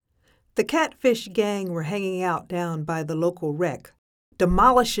The catfish gang were hanging out down by the local wreck,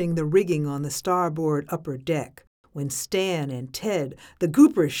 demolishing the rigging on the starboard upper deck, when Stan and Ted, the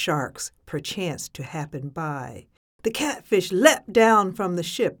grouper sharks, perchance to happen by. The catfish leapt down from the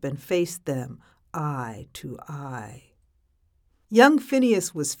ship and faced them, eye to eye. Young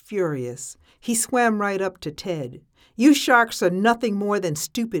Phineas was furious. He swam right up to Ted. "You sharks are nothing more than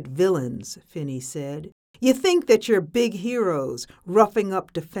stupid villains," Finney said. "You think that you're big heroes, roughing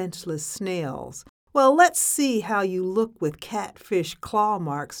up defenseless snails. Well, let's see how you look with catfish claw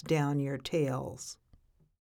marks down your tails."